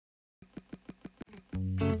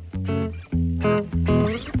Super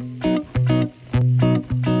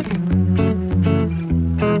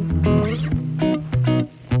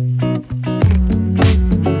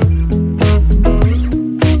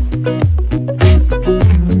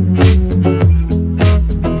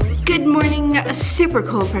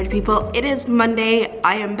cool, party people. It is Monday.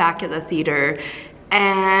 I am back at the theater,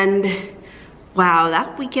 and wow,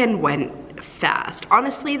 that weekend went fast.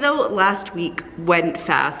 Honestly though, last week went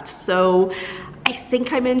fast, so I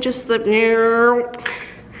think I'm in just the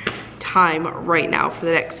time right now for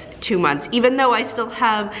the next 2 months. Even though I still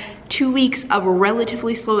have 2 weeks of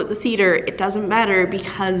relatively slow at the theater, it doesn't matter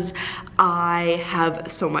because I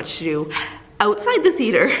have so much to do outside the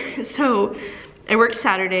theater. So I worked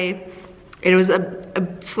Saturday. It was a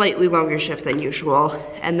slightly longer shift than usual.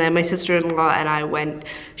 And then my sister-in-law and I went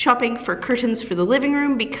shopping for curtains for the living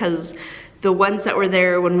room because the ones that were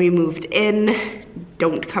there when we moved in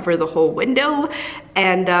don't cover the whole window.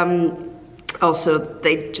 And also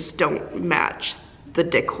they just don't match the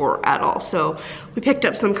decor at all. So we picked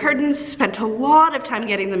up some curtains, spent a lot of time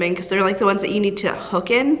getting them in because they're like the ones that you need to hook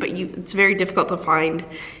in, but it's very difficult to find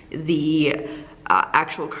the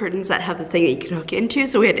actual curtains that have the thing that you can hook into,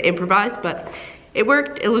 so we had to improvise, but it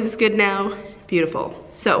worked. It looks good now. Beautiful.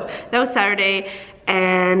 So that was Saturday,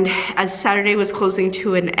 and as Saturday was closing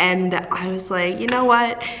to an end, I was like, you know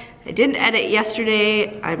what, I didn't edit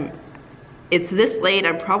yesterday, it's this late,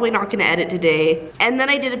 I'm probably not gonna edit today. And then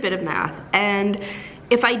I did a bit of math, and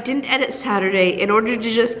if I didn't edit Saturday, in order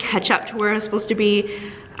to just catch up to where I was supposed to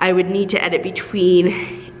be, I would need to edit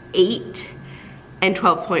between 8 and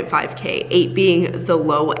 12.5K, 8 being the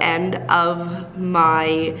low end of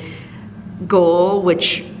my goal,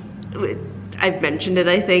 which I've mentioned it,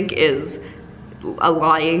 I think, is a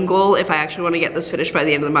lying goal. If I actually want to get this finished by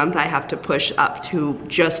the end of the month, I have to push up to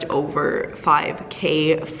just over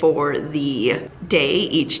 5K for the day,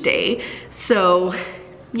 each day. So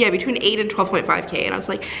yeah, between 8 and 12.5K, and I was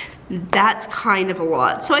like, that's kind of a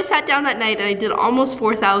lot. So I sat down that night and I did almost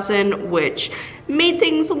 4,000, which made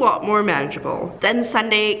things a lot more manageable. Then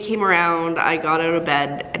Sunday came around, I got out of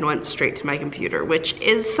bed and went straight to my computer, which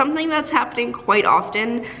is something that's happening quite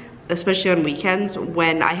often, especially on weekends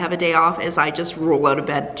when I have a day off, is I just roll out of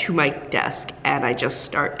bed to my desk and I just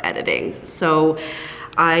start editing. So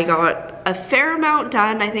I got a fair amount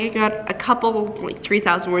done. I think I got a couple, like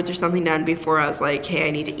 3,000 words or something done before I was like, hey,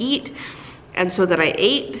 I need to eat. And so then I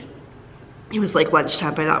ate. It was like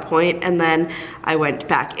lunchtime by that point, and then I went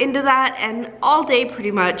back into that, and all day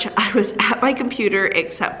pretty much I was at my computer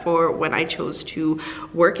except for when I chose to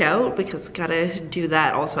work out, because gotta do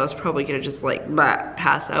that. Also, I was probably gonna just like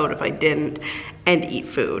pass out if I didn't, and eat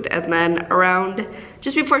food. And then around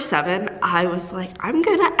just before 7, I was like, I'm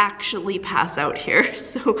gonna actually pass out here,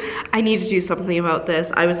 so I need to do something about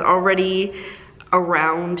this. I was already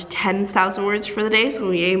around 10,000 words for the day,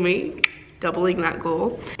 so yay, doubling that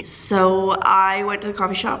goal. So I went to the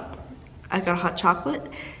coffee shop, I got a hot chocolate,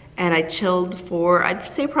 and I chilled for, I'd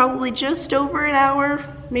say probably just over an hour,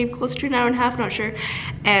 maybe close to an hour and a half, not sure,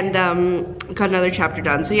 and got another chapter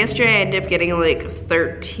done. So yesterday I ended up getting like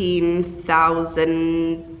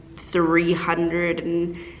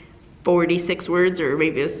 13,346 words, or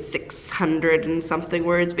maybe it was 600 and something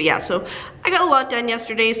words, but yeah, so I got a lot done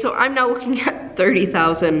yesterday, so I'm now looking at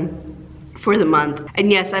 30,000 for the month. And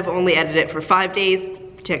yes, I've only edited it for 5 days,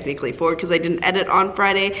 technically 4 because I didn't edit on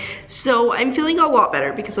Friday. So I'm feeling a lot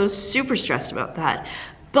better because I was super stressed about that.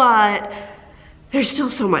 But there's still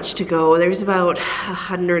so much to go. There's about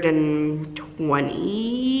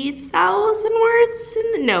 120,000 words.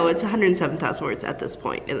 No, it's 107,000 words at this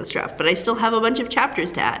point in this draft, but I still have a bunch of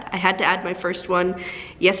chapters to add. I had to add my first one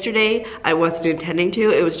yesterday. I wasn't intending to.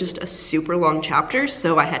 It was just a super long chapter,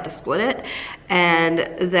 so I had to split it. And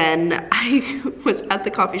then I was at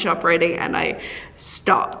the coffee shop writing and I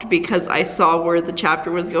stopped because I saw where the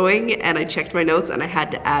chapter was going, and I checked my notes and I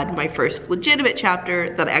had to add my first legitimate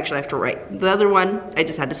chapter that I actually have to write. The other one, I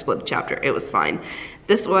just had to split the chapter. It was fine.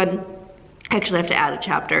 This one, I actually have to add a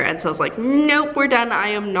chapter, and so I was like, nope, we're done. I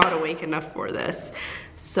am not awake enough for this.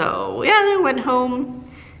 So yeah, then I went home,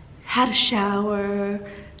 had a shower,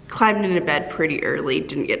 climbed into bed pretty early,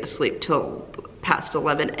 didn't get to sleep till past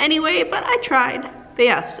 11 anyway, but I tried. But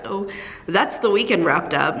yeah, so that's the weekend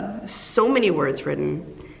wrapped up. So many words written,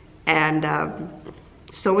 and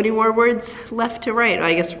so many more words left to write.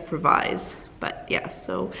 I guess revise, but yeah,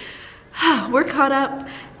 so we're caught up.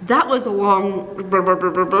 That was a long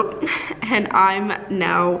and I'm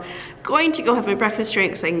now going to go have my breakfast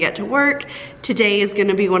drink so I can get to work. Today is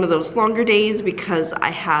gonna be one of those longer days because I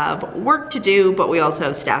have work to do, but we also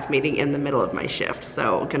have staff meeting in the middle of my shift.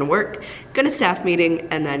 So gonna work, gonna staff meeting,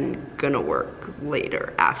 and then gonna work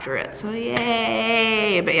later after it. So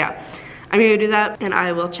yay, but yeah. I'm gonna do that and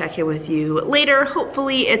I will check in with you later.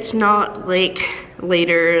 Hopefully it's not like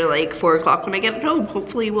later, like 4 o'clock when I get home.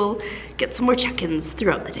 Hopefully we'll get some more check-ins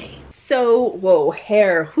throughout the day. So, whoa,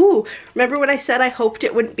 hair, whoo. Remember when I said I hoped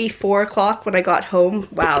it wouldn't be 4 o'clock when I got home?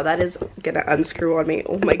 Wow, that is gonna unscrew on me.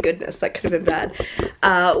 Oh my goodness, that could have been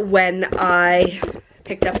bad. When I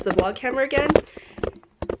picked up the vlog camera again,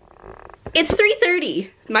 it's 3:30.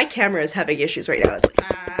 My camera is having issues right now. It's like,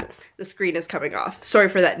 the screen is coming off. Sorry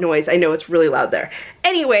for that noise. I know it's really loud there.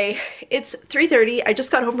 Anyway, it's 3:30. I just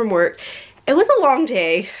got home from work. It was a long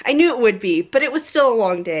day. I knew it would be, but it was still a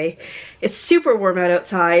long day. It's super warm out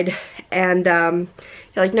outside and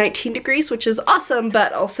like 19 degrees, which is awesome,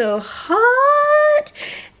 but also hot.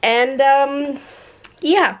 And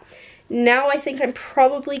yeah, now I think I'm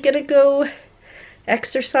probably gonna go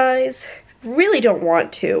exercise. Really don't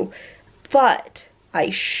want to, but I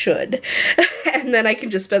should. And then I can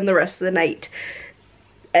just spend the rest of the night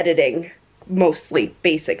editing, mostly,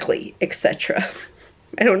 basically, etc.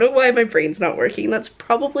 I don't know why my brain's not working. That's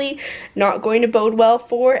probably not going to bode well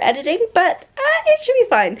for editing, but it should be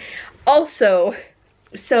fine. Also,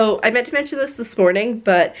 so I meant to mention this morning,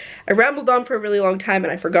 but I rambled on for a really long time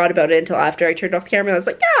and I forgot about it until after I turned off the camera. And I was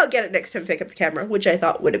like, yeah, I'll get it next time I pick up the camera, which I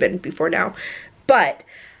thought would have been before now. But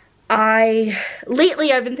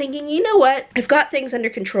lately I've been thinking, you know what, I've got things under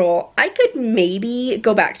control. I could maybe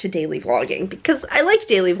go back to daily vlogging because I like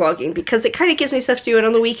daily vlogging because it kind of gives me stuff to do, and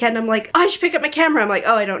on the weekend I'm like, oh, I should pick up my camera. I'm like,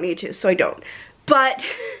 oh, I don't need to, so I don't. But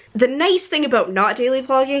the nice thing about not daily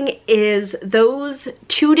vlogging is those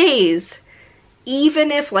 2 days, even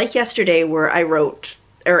if like yesterday where I wrote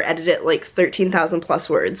or edited like 13,000 plus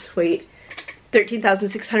words, wait,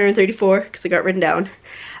 13,634 because I got written down,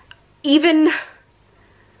 even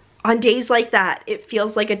on days like that, it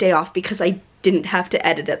feels like a day off because I didn't have to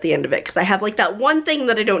edit at the end of it because I have like that one thing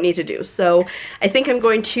that I don't need to do. So I think I'm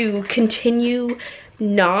going to continue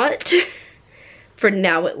not, for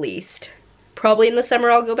now at least. Probably in the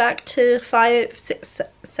summer I'll go back to 5, 6,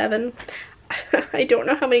 7. I don't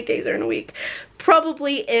know how many days are in a week.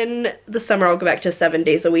 Probably in the summer I'll go back to 7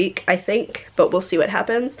 days a week, I think, but we'll see what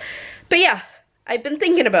happens. But yeah, I've been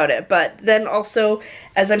thinking about it, but then also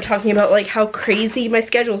as I'm talking about like how crazy my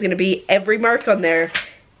schedule is going to be, every mark on there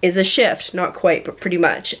is a shift. Not quite, but pretty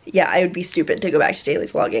much. Yeah, I would be stupid to go back to daily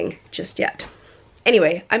vlogging just yet.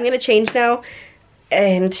 Anyway, I'm going to change now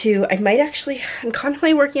into, I'm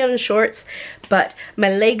constantly working on shorts, but my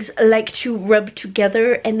legs like to rub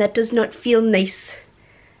together and that does not feel nice.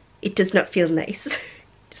 It does not feel nice.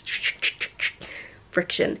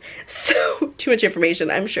 Friction. So too much information,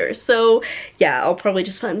 I'm sure. So yeah, I'll probably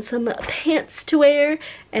just find some pants to wear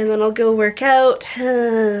and then I'll go work out.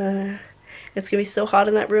 It's gonna be so hot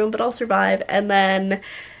in that room, but I'll survive, and then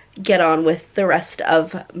get on with the rest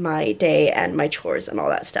of my day and my chores and all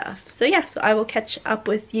that stuff. So yeah, so I will catch up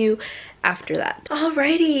with you after that.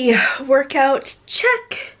 Alrighty, workout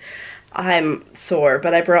check. I'm sore,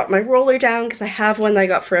 but I brought my roller down because I have one that I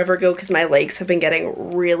got forever ago because my legs have been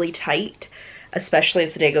getting really tight, especially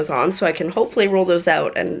as the day goes on, so I can hopefully roll those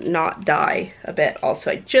out and not die a bit.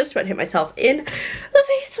 Also, I just about hit myself in the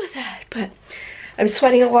face with that, but I'm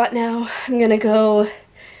sweating a lot now. I'm gonna go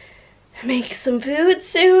make some food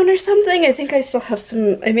soon or something. I think I still have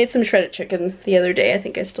some, I made some shredded chicken the other day. I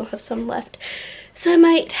think I still have some left, so I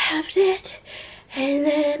might have it, and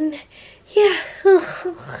then, yeah,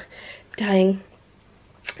 dying.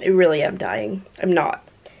 I really am dying. I'm not.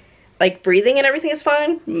 Like, breathing and everything is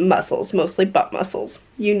fine. Muscles, mostly butt muscles.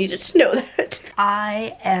 You needed to know that.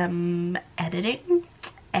 I am editing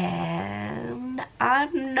and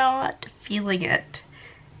I'm not feeling it.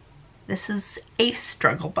 This is a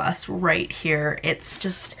struggle bus right here. It's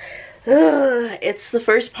just, it's the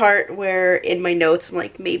first part where in my notes I'm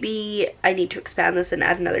like, maybe I need to expand this and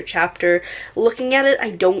add another chapter. Looking at it, I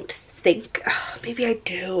don't think, maybe I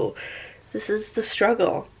do. This is the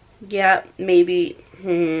struggle. Yeah, maybe. I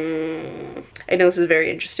know this is very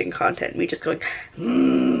interesting content, me just going,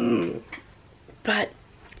 but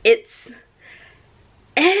it's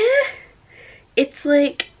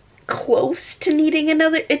like close to needing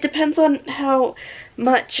another. It depends on how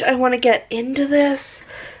much I want to get into this.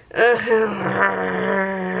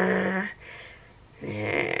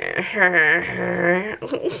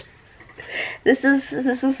 This is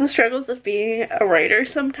the struggles of being a writer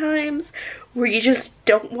sometimes, where you just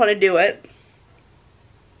don't want to do it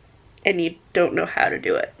and you don't know how to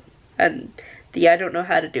do it. And the I don't know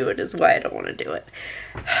how to do it is why I don't want to do it.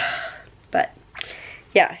 But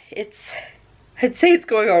yeah, I'd say it's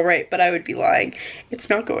going all right, but I would be lying. It's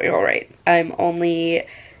not going all right. I'm only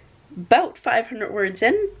about 500 words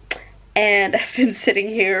in, and I've been sitting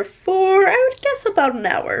here for, I would guess, about an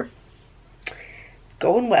hour. It's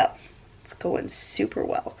going well. It's going super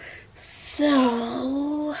well.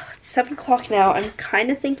 So, it's 7 o'clock now. I'm kind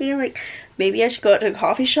of thinking, like, maybe I should go out to a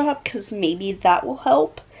coffee shop, because maybe that will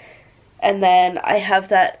help. And then I have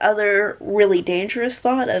that other really dangerous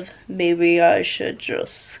thought of maybe I should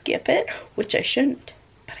just skip it, which I shouldn't,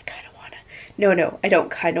 but I kind of want to. No, I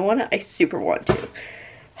don't kind of want to. I super want to.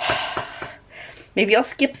 Maybe I'll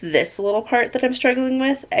skip this little part that I'm struggling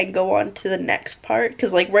with and go on to the next part,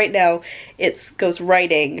 because like right now it goes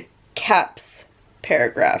writing, caps,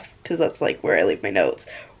 paragraph, because that's like where I leave my notes.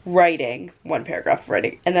 Writing, one paragraph of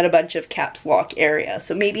writing, and then a bunch of caps lock area.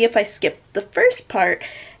 So maybe if I skip the first part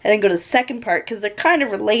and then go to the second part, because they're kind of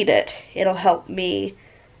related, it'll help me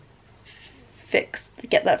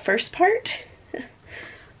get that first part. It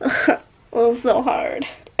was so hard.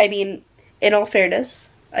 I mean, in all fairness,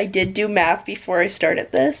 I did do math before I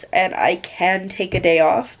started this, and I can take a day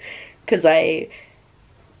off, because I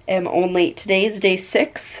am only, today is day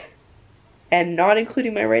 6, and not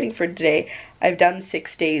including my writing for today, I've done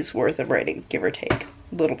 6 days worth of writing, give or take. A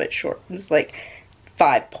little bit short. It's like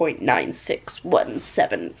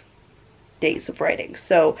 5.9617 days of writing.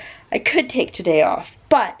 So I could take today off,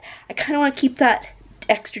 but I kind of want to keep that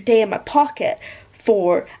extra day in my pocket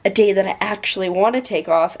for a day that I actually want to take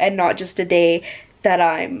off, and not just a day that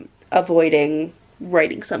I'm avoiding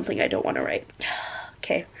writing something I don't want to write.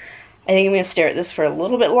 Okay, I think I'm going to stare at this for a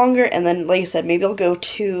little bit longer, and then, like I said, maybe I'll go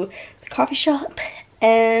to the coffee shop,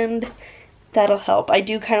 and that'll help. I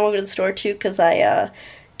do kind of want to go to the store too, because I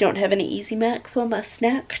don't have any Easy Mac for my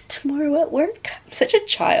snack tomorrow at work. I'm such a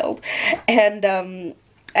child. And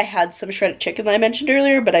I had some shredded chicken that I mentioned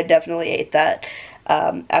earlier, but I definitely ate that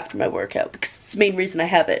after my workout, because it's the main reason I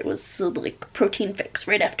have it was like protein fix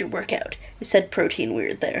right after workout. I said protein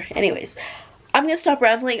weird there. Anyways, I'm gonna stop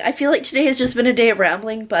rambling. I feel like today has just been a day of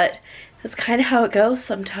rambling, but that's kind of how it goes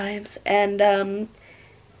sometimes. And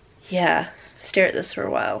yeah, stare at this for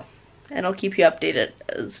a while, and I'll keep you updated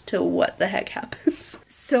as to what the heck happens.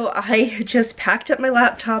 So I just packed up my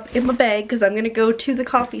laptop in my bag because I'm gonna go to the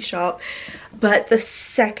coffee shop, but the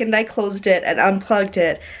second I closed it and unplugged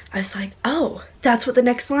it, I was like, oh, that's what the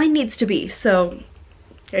next line needs to be. So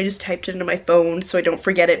I just typed it into my phone so I don't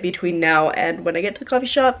forget it between now and when I get to the coffee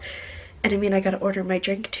shop. And I mean, I gotta order my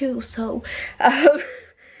drink too, so but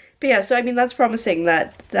yeah, so I mean, that's promising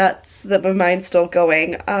that my mind's still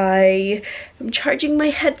going. I am charging my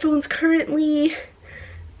headphones currently,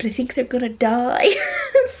 but I think they're gonna die.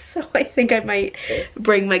 So I think I might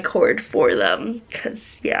bring my cord for them, because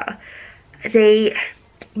yeah,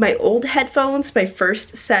 my old headphones, my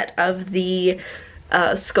first set of the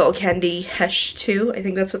Skull Candy Hesh 2, I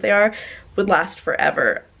think that's what they are, would last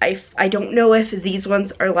forever. I don't know if these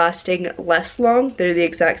ones are lasting less long. They're the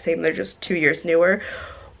exact same, they're just 2 years newer,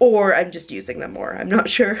 or I'm just using them more. I'm not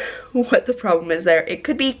sure what the problem is there. It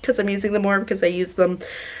could be because I'm using them more, because I used them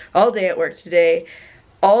all day at work today,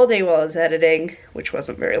 all day while I was editing, which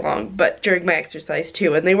wasn't very long, but during my exercise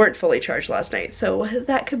too, and they weren't fully charged last night, so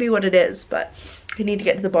that could be what it is. But I need to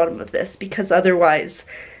get to the bottom of this, because otherwise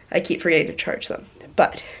I keep forgetting to charge them.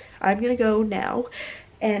 But I'm gonna go now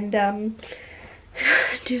and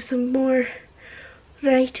do some more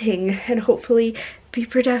writing and hopefully be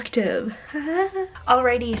productive.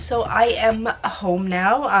 Alrighty, so I am home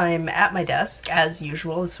now. I'm at my desk as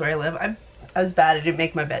usual. This is where I live. I was bad, I didn't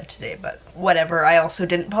make my bed today, but whatever. I also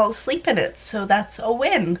didn't fall asleep in it, so that's a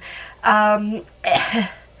win. I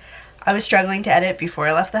was struggling to edit before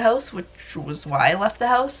I left the house, which was why I left the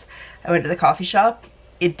house. I went to the coffee shop.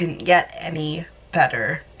 It didn't get any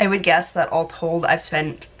better. I would guess that all told, I've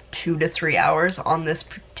spent 2 to 3 hours on this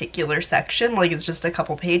particular section. Like, it's just a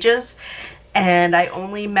couple pages, and I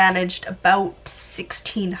only managed about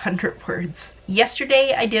 1,600 words.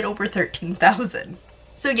 Yesterday, I did over 13,000.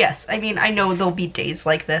 So yes, I mean, I know there'll be days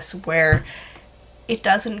like this where it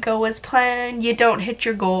doesn't go as planned, you don't hit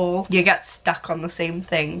your goal, you get stuck on the same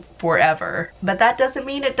thing forever. But that doesn't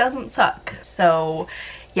mean it doesn't suck. So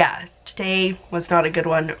yeah, today was not a good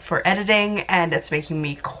one for editing, and it's making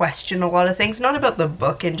me question a lot of things. Not about the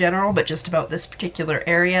book in general, but just about this particular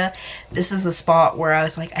area. This is a spot where I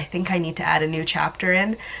was like, I think I need to add a new chapter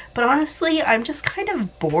in. But honestly, I'm just kind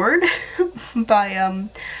of bored by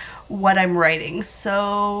what I'm writing.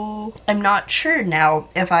 So I'm not sure now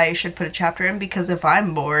if I should put a chapter in, because if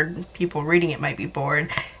I'm bored, people reading it might be bored.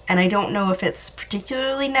 And I don't know if it's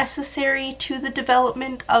particularly necessary to the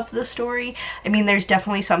development of the story. I mean, there's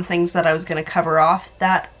definitely some things that I was going to cover off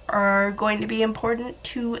that are going to be important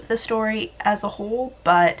to the story as a whole,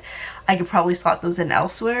 but I could probably slot those in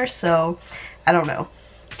elsewhere, so I don't know.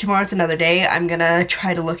 Tomorrow's another day. I'm gonna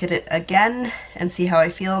try to look at it again and see how I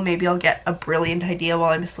feel. Maybe I'll get a brilliant idea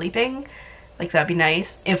while I'm sleeping. Like, that'd be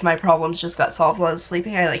nice. If my problems just got solved while I was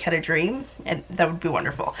sleeping, I like had a dream, and that would be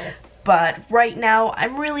wonderful. But right now,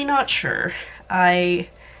 I'm really not sure.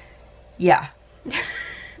 Yeah.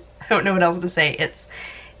 I don't know what else to say.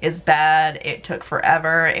 It's bad. It took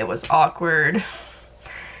forever. It was awkward.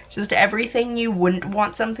 Just everything you wouldn't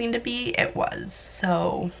want something to be, it was.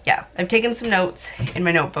 So yeah, I've taken some notes in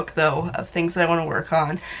my notebook though of things that I want to work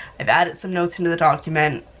on. I've added some notes into the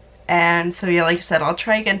document. And so yeah, like I said, I'll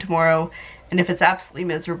try again tomorrow. And if it's absolutely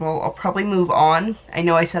miserable, I'll probably move on. I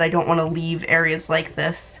know I said I don't want to leave areas like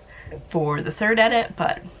this for the third edit,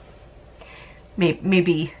 but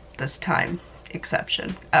maybe this time,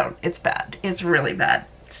 exception. It's bad. It's really bad.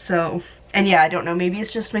 So, and yeah, I don't know, maybe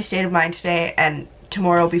it's just my state of mind today, and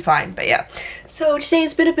tomorrow will be fine. But yeah, so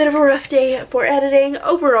today's been a bit of a rough day for editing.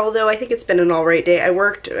 Overall though, I think it's been an alright day. I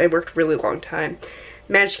worked a really long time,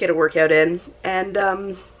 managed to get a workout in, and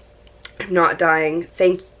I'm not dying.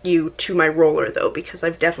 Thank you to my roller though, because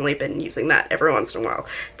I've definitely been using that every once in a while.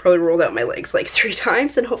 Probably rolled out my legs like 3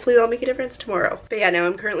 times, and hopefully that'll make a difference tomorrow. But yeah, now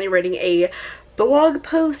I'm currently writing a blog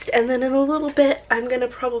post, and then in a little bit I'm gonna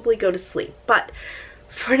probably go to sleep. But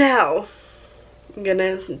for now, I'm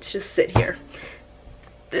gonna just sit here.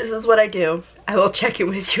 This is what I do. I will check in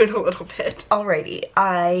with you in a little bit. Alrighty,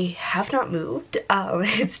 I have not moved.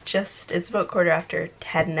 It's about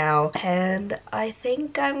 10:15 now, and I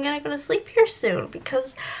think I'm gonna go to sleep here soon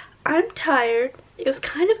because I'm tired. It was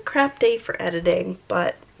kind of a crap day for editing,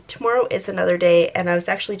 but tomorrow is another day, and I was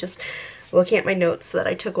actually just looking at my notes that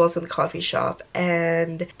I took while I was in the coffee shop,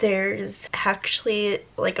 and there's actually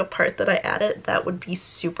like a part that I added that would be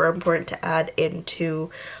super important to add into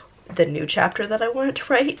the new chapter that I wanted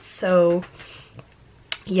to write. So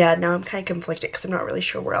yeah, now I'm kind of conflicted because I'm not really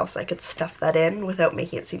sure where else I could stuff that in without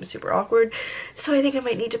making it seem super awkward. So I think I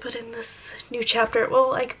might need to put in this new chapter.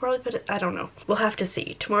 Well, I could probably put it, I don't know. We'll have to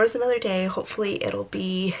see. Tomorrow's another day. Hopefully it'll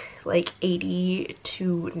be like 80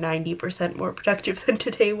 to 90% more productive than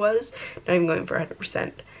today was. Not even going for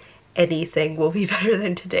 100%. Anything will be better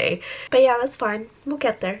than today. But yeah, that's fine. We'll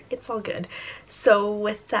get there. It's all good. So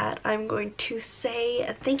with that, I'm going to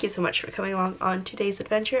say thank you so much for coming along on today's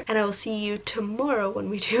adventure, and I will see you tomorrow when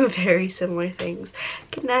we do very similar things.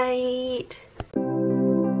 Good night!